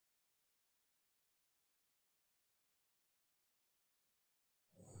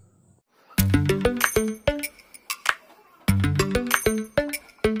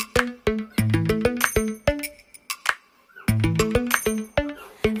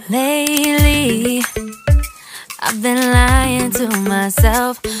Lately, I've been lying to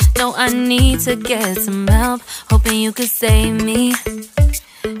myself. No, I need to get some help. Hoping you could save me,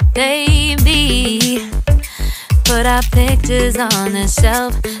 baby. Put our pictures on the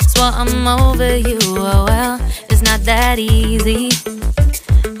shelf. Swore I'm over you, oh well, it's not that easy.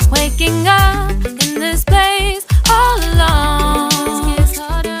 Waking up in this place all alone,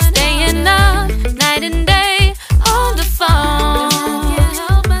 staying up night and day on the phone.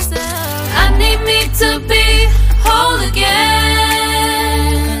 I need me to be whole again.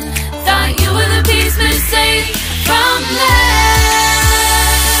 Thought you were the piece missing from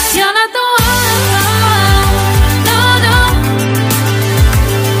left. You're not the one, no, no.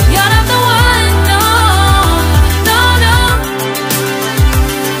 You're not the one, no, no, no.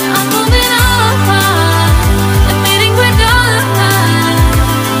 I'm moving on, admitting we're done.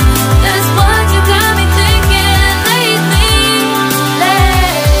 That's what you got me thinking lately.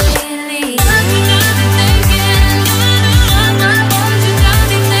 What you got me thinking. What you got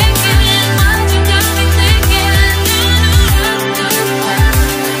me thinking. What you got me thinking.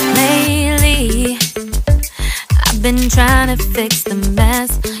 Lately, I've been trying to fix the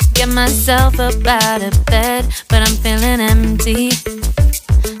mess, get myself up out of bed, but I'm feeling empty.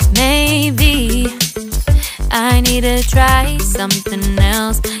 Maybe I need to try something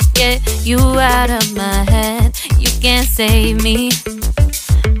else. Get you out of my head, you can't save me.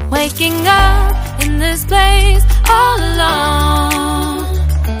 Waking up in this place all alone,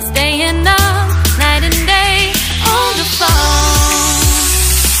 staying up night and day on the phone.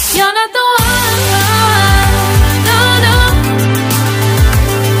 You're not the one, no, no.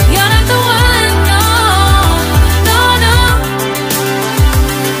 You're not the one, no, no, no.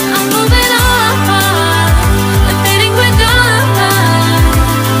 I'm moving on, admitting we're done.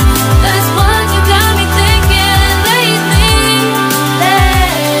 That's what you got me thinking lately.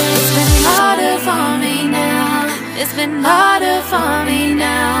 It's been harder for me now. It's been harder for me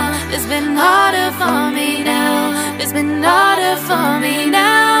now. It's been harder for me now. It's been harder for me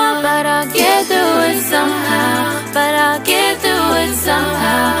now. But I'll get through it somehow. But I'll get through it somehow.